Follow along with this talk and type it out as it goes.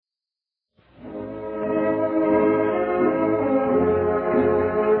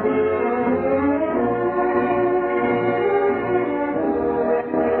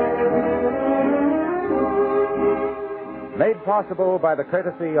possible by the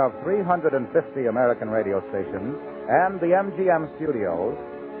courtesy of 350 American radio stations and the MGM studios,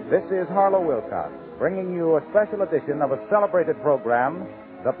 this is Harlow Wilcox bringing you a special edition of a celebrated program,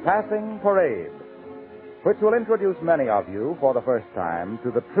 The Passing Parade, which will introduce many of you for the first time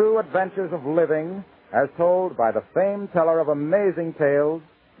to the true adventures of living as told by the famed teller of amazing tales,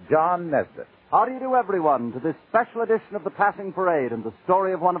 John Nesbitt. How do you do, everyone, to this special edition of The Passing Parade and the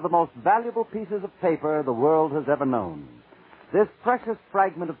story of one of the most valuable pieces of paper the world has ever known. This precious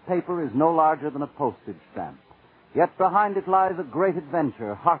fragment of paper is no larger than a postage stamp. Yet behind it lies a great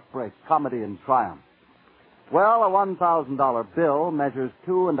adventure, heartbreak, comedy, and triumph. Well, a $1,000 bill measures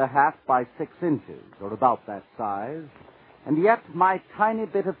 2.5 by 6 inches, or about that size, and yet my tiny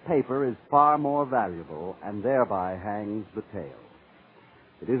bit of paper is far more valuable, and thereby hangs the tale.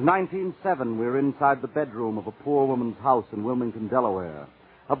 It is 1907. We're inside the bedroom of a poor woman's house in Wilmington, Delaware.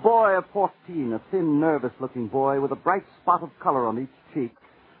 A boy of 14, a thin, nervous-looking boy with a bright spot of color on each cheek,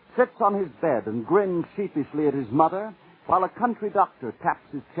 sits on his bed and grins sheepishly at his mother, while a country doctor taps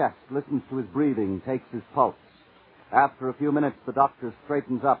his chest, listens to his breathing, takes his pulse. After a few minutes, the doctor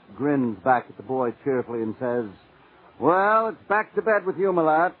straightens up, grins back at the boy cheerfully, and says, "Well, it's back to bed with you, my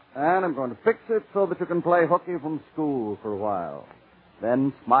lad, and I'm going to fix it so that you can play hooky from school for a while."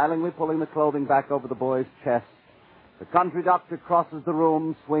 Then, smilingly pulling the clothing back over the boy's chest, the country doctor crosses the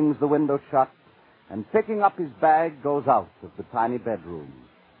room, swings the window shut, and picking up his bag, goes out of the tiny bedroom.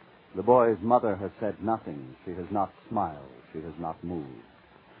 The boy's mother has said nothing. She has not smiled. She has not moved.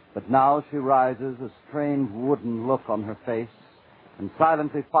 But now she rises, a strange wooden look on her face, and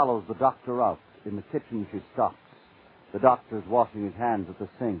silently follows the doctor out. In the kitchen she stops. The doctor's washing his hands at the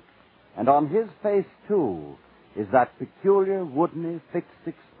sink. And on his face, too, is that peculiar, woodeny, fixed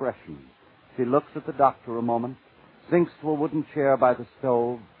expression. She looks at the doctor a moment, sinks to a wooden chair by the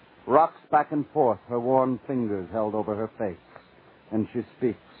stove, rocks back and forth, her worn fingers held over her face, and she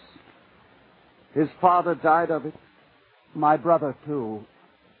speaks. "His father died of it. My brother, too.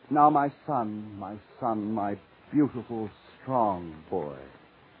 Now my son, my beautiful, strong boy."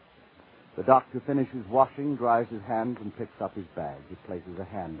 The doctor finishes washing, dries his hands, and picks up his bag. He places a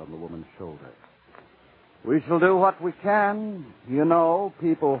hand on the woman's shoulder. "We shall do what we can. You know,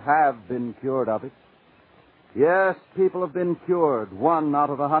 people have been cured of it. Yes, people have been cured. 1 out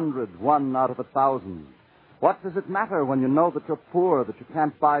of 100, 1 out of 1,000. What does it matter when you know that you're poor, that you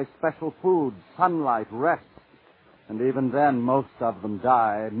can't buy special food, sunlight, rest? And even then, most of them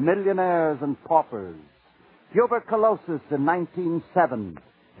die. Millionaires and paupers. Tuberculosis in 1907.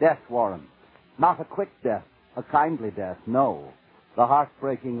 Death warrant. Not a quick death, a kindly death, no. The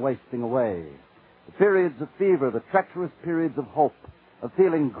heartbreaking wasting away. The periods of fever, the treacherous periods of hope, of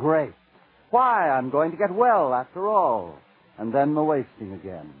feeling great. Why, I'm going to get well after all. And then the wasting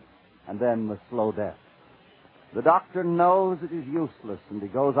again. And then the slow death. The doctor knows it is useless, and he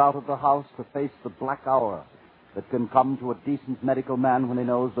goes out of the house to face the black hour that can come to a decent medical man when he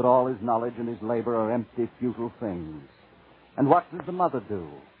knows that all his knowledge and his labor are empty, futile things. And what does the mother do?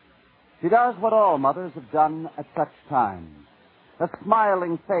 She does what all mothers have done at such times. A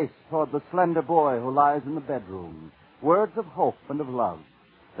smiling face toward the slender boy who lies in the bedroom. Words of hope and of love.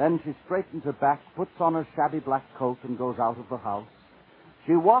 Then she straightens her back, puts on her shabby black coat, and goes out of the house.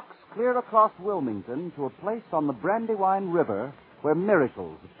 She walks clear across Wilmington to a place on the Brandywine River where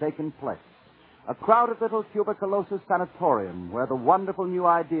miracles have taken place. A crowded little tuberculosis sanatorium where the wonderful new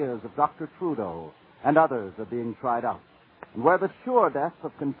ideas of Dr. Trudeau and others are being tried out, and where the sure death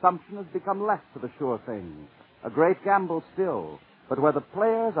of consumption has become less of a sure thing. A great gamble still, but where the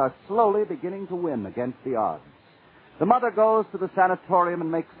players are slowly beginning to win against the odds. The mother goes to the sanatorium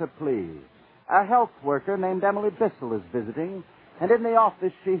and makes her plea. A health worker named Emily Bissell is visiting, and in the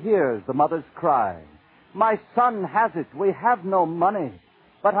office she hears the mother's cry. "My son has it. We have no money,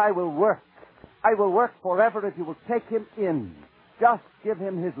 but I will work. I will work forever if you will take him in. Just give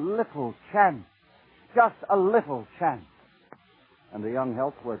him his little chance. Just a little chance." And the young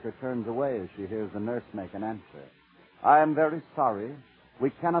health worker turns away as she hears the nurse make an answer. "I am very sorry.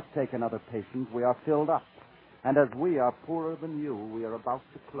 We cannot take another patient. We are filled up. And as we are poorer than you, we are about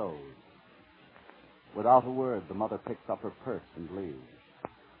to close." Without a word, the mother picks up her purse and leaves.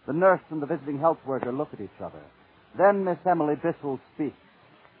 The nurse and the visiting health worker look at each other. Then Miss Emily Bissell speaks.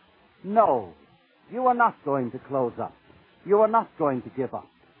 "No, you are not going to close up. You are not going to give up.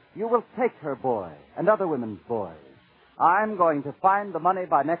 You will take her boy and other women's boys. I'm going to find the money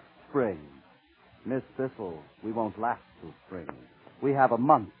by next spring." "Miss Bissell, we won't last till spring. We have a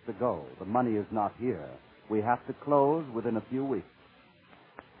month to go. The money is not here. We have to close within a few weeks."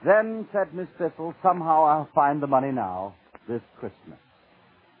 "Then," said Miss Bissell, "somehow I'll find the money now, this Christmas."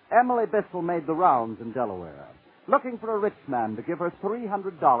 Emily Bissell made the rounds in Delaware. looking for a rich man to give her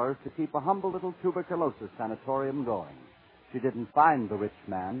 $300 to keep a humble little tuberculosis sanatorium going. She didn't find the rich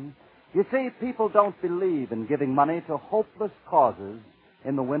man. You see, people don't believe in giving money to hopeless causes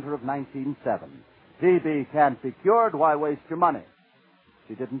in the winter of 1907. TB can't be cured, why waste your money?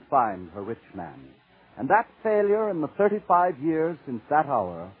 She didn't find her rich man. And that failure in the 35 years since that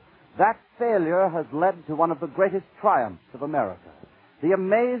hour, that failure has led to one of the greatest triumphs of America. The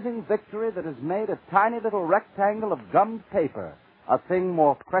amazing victory that has made a tiny little rectangle of gummed paper a thing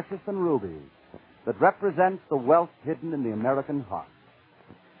more precious than rubies, that represents the wealth hidden in the American heart.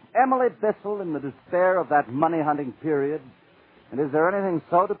 Emily Bissell, in the despair of that money-hunting period, and is there anything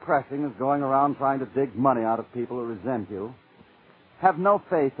so depressing as going around trying to dig money out of people who resent you? Have no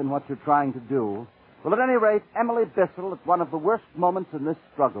faith in what you're trying to do. Well, at any rate, Emily Bissell, at one of the worst moments in this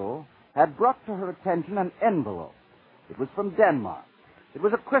struggle, had brought to her attention an envelope. It was from Denmark. It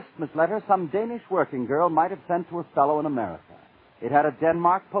was a Christmas letter some Danish working girl might have sent to a fellow in America. It had a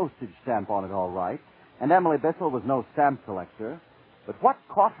Denmark postage stamp on it, all right, and Emily Bissell was no stamp collector. But what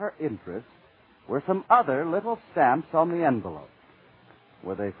caught her interest were some other little stamps on the envelope.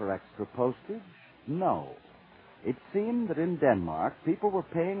 Were they for extra postage? No. It seemed that in Denmark, people were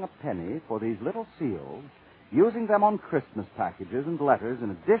paying a penny for these little seals, using them on Christmas packages and letters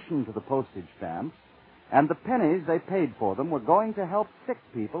in addition to the postage stamps, and the pennies they paid for them were going to help sick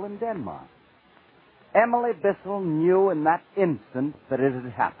people in Denmark. Emily Bissell knew in that instant that it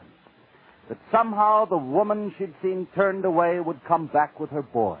had happened, that somehow the woman she'd seen turned away would come back with her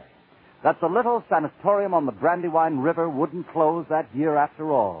boy, that the little sanatorium on the Brandywine River wouldn't close that year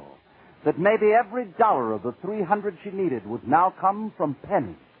after all, that maybe every dollar of the $300 she needed would now come from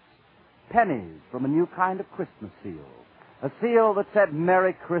pennies. Pennies from a new kind of Christmas seal. A seal that said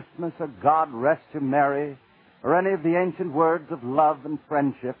Merry Christmas or God rest you merry, or any of the ancient words of love and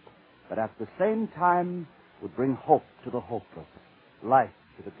friendship, but at the same time would bring hope to the hopeless, life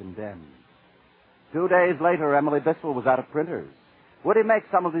to the condemned. 2 days later, Emily Bissell was at a printer's. Would he make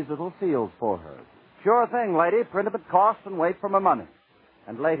some of these little seals for her? Sure thing, lady. Print them at cost and wait for my money.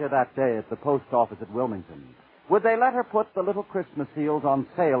 And later that day at the post office at Wilmington, would they let her put the little Christmas seals on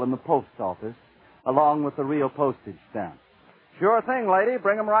sale in the post office along with the real postage stamps? Sure thing, lady.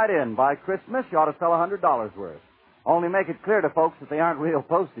 Bring them right in. By Christmas, you ought to sell $100 worth. Only make it clear to folks that they aren't real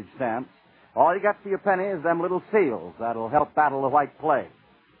postage stamps. All you got for your penny is them little seals. That'll help battle the white plague.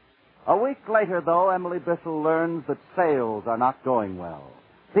 A week later, though, Emily Bissell learns that sales are not going well.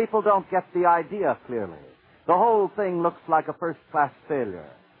 People don't get the idea clearly. The whole thing looks like a first-class failure.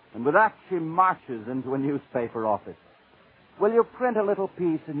 And with that, she marches into a newspaper office. Will you print a little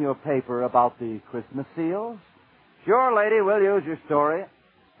piece in your paper about the Christmas seals? Sure, lady, we'll use your story.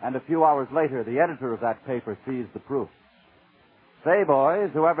 And a few hours later, the editor of that paper sees the proofs. Say,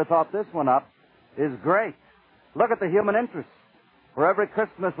 boys, whoever thought this one up is great. Look at the human interest. For every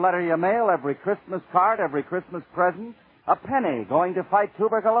Christmas letter you mail, every Christmas card, every Christmas present, a penny going to fight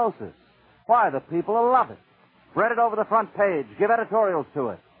tuberculosis. Why, the people will love it. Spread it over the front page. Give editorials to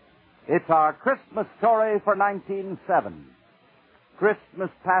it. It's our Christmas story for 1907. Christmas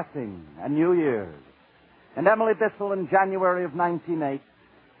passing and New Year's. And Emily Bissell in January of 1908,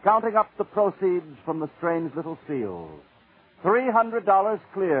 counting up the proceeds from the strange little seals. $300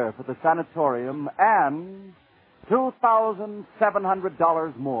 clear for the sanatorium and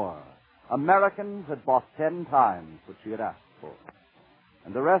 $2,700 more. Americans had bought 10 times what she had asked for.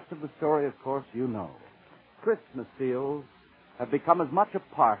 And the rest of the story, of course, you know. Christmas seals have become as much a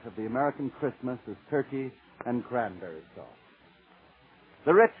part of the American Christmas as turkey and cranberry sauce.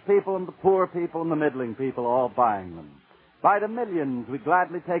 The rich people and the poor people and the middling people all buying them. By the millions, we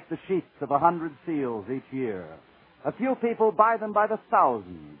gladly take the sheets of 100 seals each year. A few people buy them by the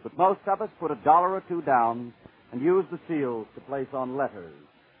thousands, but most of us put $1 or $2 down and use the seals to place on letters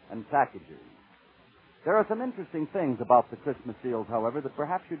and packages. There are some interesting things about the Christmas seals, however, that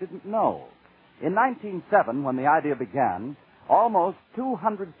perhaps you didn't know. In 1907, when the idea began, almost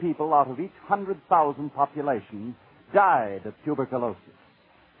 200 people out of each 100,000 population died of tuberculosis.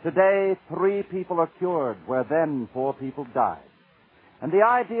 Today, 3 people are cured, where then 4 people died. And the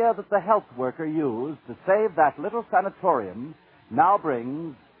idea that the health worker used to save that little sanatorium now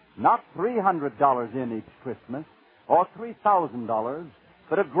brings not $300 in each Christmas or $3,000,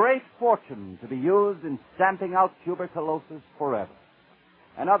 but a great fortune to be used in stamping out tuberculosis forever.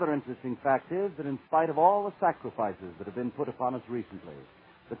 Another interesting fact is that in spite of all the sacrifices that have been put upon us recently,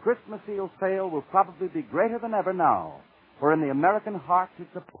 the Christmas seal sale will probably be greater than ever now, for in the American heart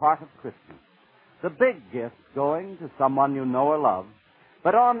it's a part of Christmas. The big gift going to someone you know or love,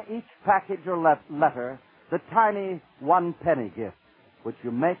 but on each package or letter, the tiny 1-penny gift, which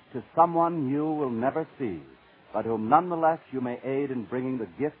you make to someone you will never see. but whom nonetheless you may aid in bringing the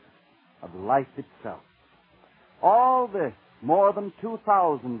gift of life itself. All this, more than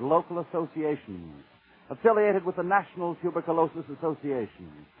 2,000 local associations, affiliated with the National Tuberculosis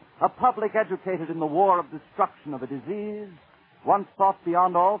Association, a public educated in the war of destruction of a disease once thought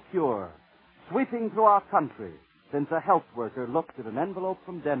beyond all cure, sweeping through our country since a health worker looked at an envelope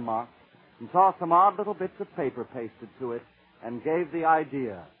from Denmark and saw some odd little bits of paper pasted to it and gave the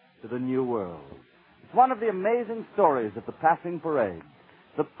idea to the new world. It's one of the amazing stories of the passing parade,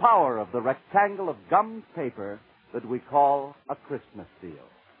 the power of the rectangle of gummed paper that we call a Christmas seal.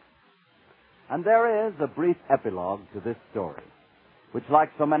 And there is a brief epilogue to this story, which, like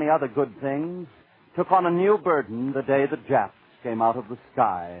so many other good things, took on a new burden the day the Japs came out of the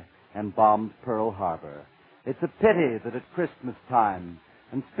sky and bombed Pearl Harbor. It's a pity that at Christmas time,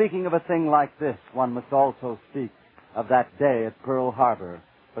 and speaking of a thing like this, one must also speak of that day at Pearl Harbor,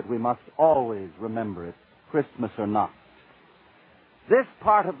 but we must always remember it, Christmas or not. This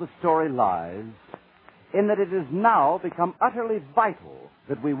part of the story lies in that it has now become utterly vital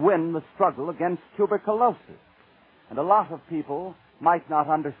that we win the struggle against tuberculosis. And a lot of people might not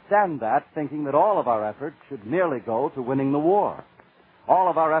understand that, thinking that all of our efforts should merely go to winning the war. All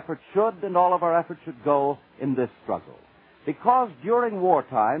of our efforts should, and all of our efforts should go in this struggle. Because during war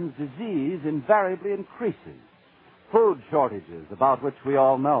times, disease invariably increases. Food shortages, about which we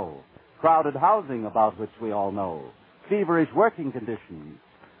all know. Crowded housing, about which we all know. Feverish working conditions.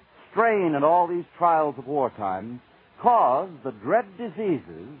 Strain and all these trials of wartime cause the dread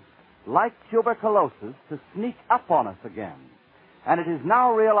diseases, like tuberculosis, to sneak up on us again. And it is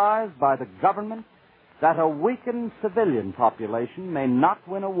now realized by the government that a weakened civilian population may not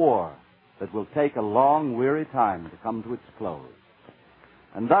win a war that will take a long, weary time to come to its close.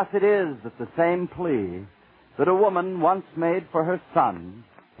 And thus it is that the same plea that a woman once made for her son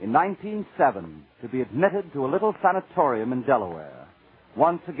in 1907 to be admitted to a little sanatorium in Delaware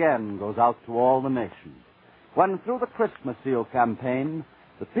once again goes out to all the nation, when through the Christmas Seal campaign,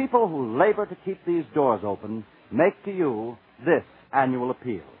 the people who labor to keep these doors open make to you this annual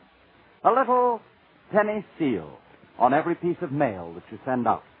appeal. A little penny seal on every piece of mail that you send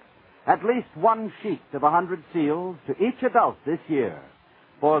out. At least one sheet of 100 seals to each adult this year.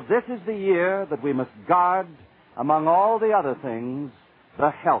 For this is the year that we must guard, among all the other things, the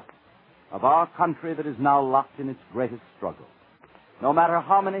health of our country that is now locked in its greatest struggle. No matter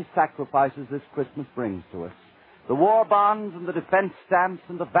how many sacrifices this Christmas brings to us, the war bonds and the defense stamps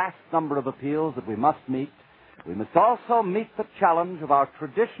and the vast number of appeals that we must meet, we must also meet the challenge of our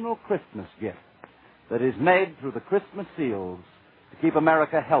traditional Christmas gift that is made through the Christmas seals to keep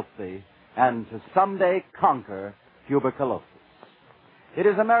America healthy and to someday conquer tuberculosis. It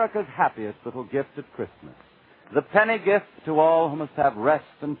is America's happiest little gift at Christmas, the penny gift to all who must have rest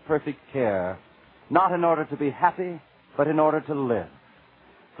and perfect care, not in order to be happy, but in order to live.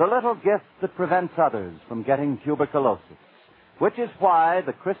 The little gift that prevents others from getting tuberculosis, which is why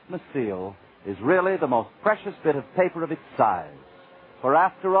the Christmas seal is really the most precious bit of paper of its size. For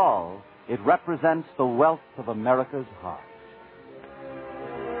after all, it represents the wealth of America's heart.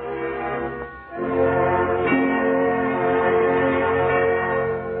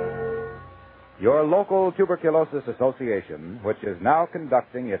 Your local Tuberculosis Association, which is now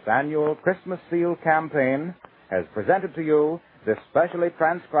conducting its annual Christmas Seal campaign, has presented to you this specially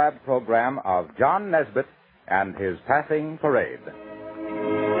transcribed program of John Nesbitt and his passing parade.